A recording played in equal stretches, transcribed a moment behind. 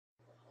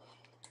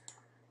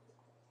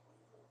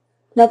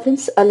Now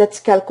friends, let's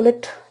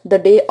calculate the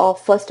day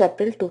of 1st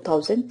April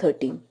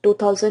 2013.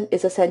 2000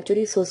 is a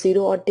century, so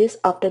 0 odd days.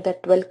 After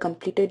that 12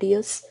 completed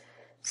years.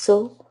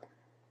 So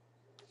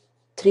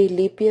 3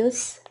 leap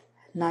years,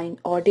 9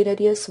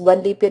 ordinary years.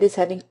 1 leap year is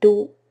having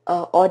 2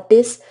 odd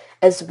days.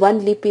 As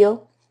 1 leap year,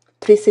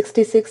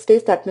 366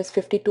 days, that means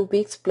 52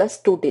 weeks plus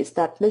 2 days.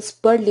 That means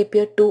per leap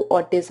year 2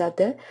 odd days are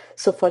there.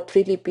 So for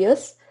 3 leap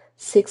years,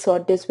 6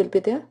 odd days will be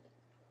there.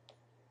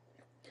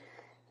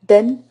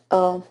 Then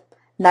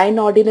 9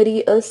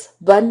 ordinary years,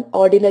 1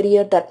 ordinary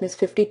year, that means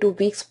 52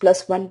 weeks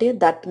plus 1 day,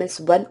 that means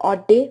 1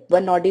 odd day,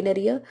 1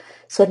 ordinary year.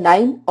 So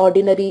 9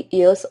 ordinary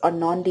years or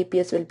non-leap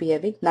years will be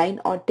having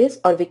 9 odd days,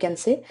 or we can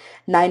say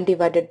 9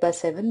 divided by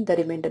 7, the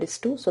remainder is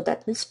 2, so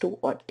that means 2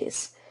 odd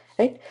days,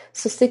 right?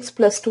 So 6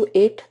 plus 2,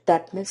 8,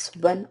 that means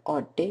 1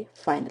 odd day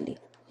finally.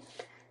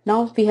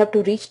 Now we have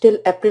to reach till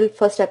April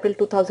 1st April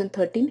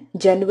 2013.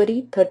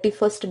 January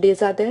 31st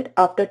days are there.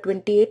 After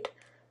 28,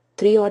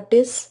 3 odd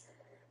days.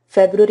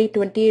 February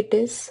 28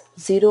 days,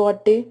 0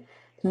 odd day.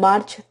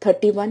 March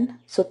 31,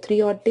 so 3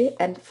 odd day,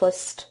 and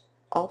 1st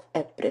of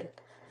April.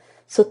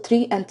 So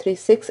 3 and 3,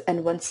 6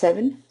 and 1,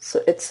 7.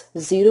 So it's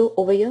 0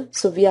 over here.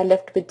 So we are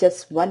left with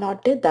just 1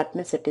 odd day. That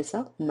means it is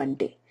a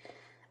Monday.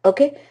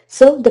 Okay,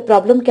 so the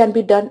problem can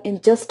be done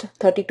in just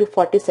 30 to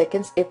 40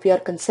 seconds if we are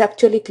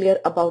conceptually clear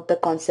about the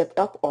concept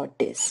of odd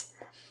days.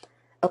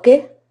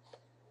 Okay,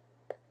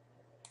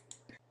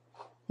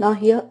 now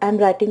here I am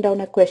writing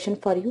down a question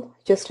for you.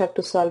 Just have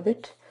to solve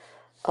it.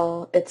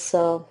 It's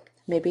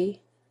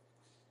maybe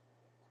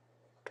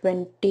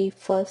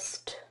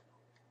 21st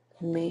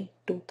May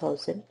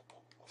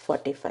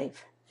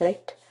 2045,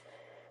 right?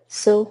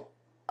 So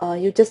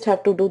you just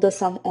have to do the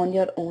sum on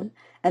your own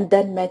and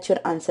then match your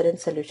answer and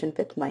solution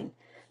with mine.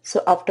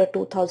 So after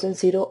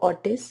 2000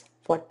 odd days,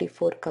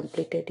 44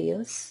 completed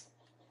years,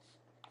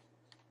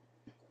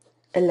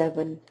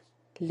 11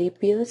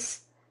 leap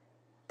years,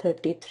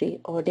 33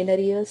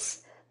 ordinary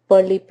years,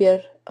 per leap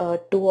year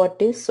 2 odd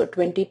days, so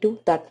 22,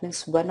 that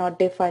means 1 odd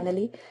day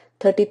finally,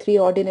 33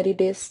 ordinary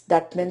days,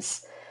 that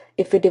means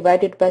if we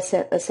divide it by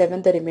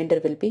 7, the remainder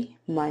will be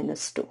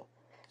minus 2.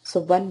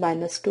 So 1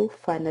 minus 2,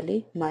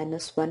 finally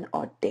minus 1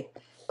 odd day.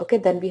 Okay,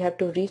 then we have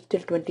to reach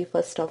till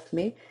 21st of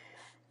May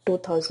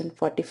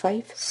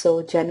 2045.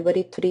 So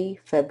January 3,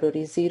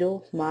 February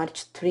 0,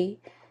 March 3,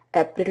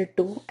 April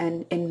 2,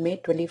 and in May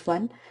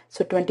 21.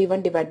 So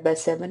 21 divided by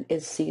 7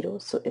 is 0,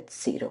 so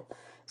it's 0.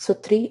 So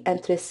 3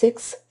 and 3,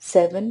 6,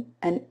 7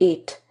 and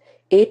 8.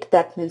 8,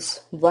 that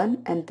means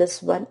 1, and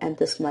this 1 and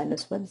this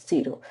minus 1,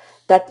 0.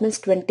 That means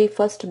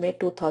 21st May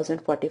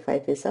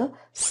 2045 is a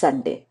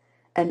Sunday.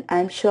 And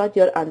I'm sure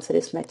your answer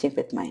is matching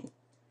with mine.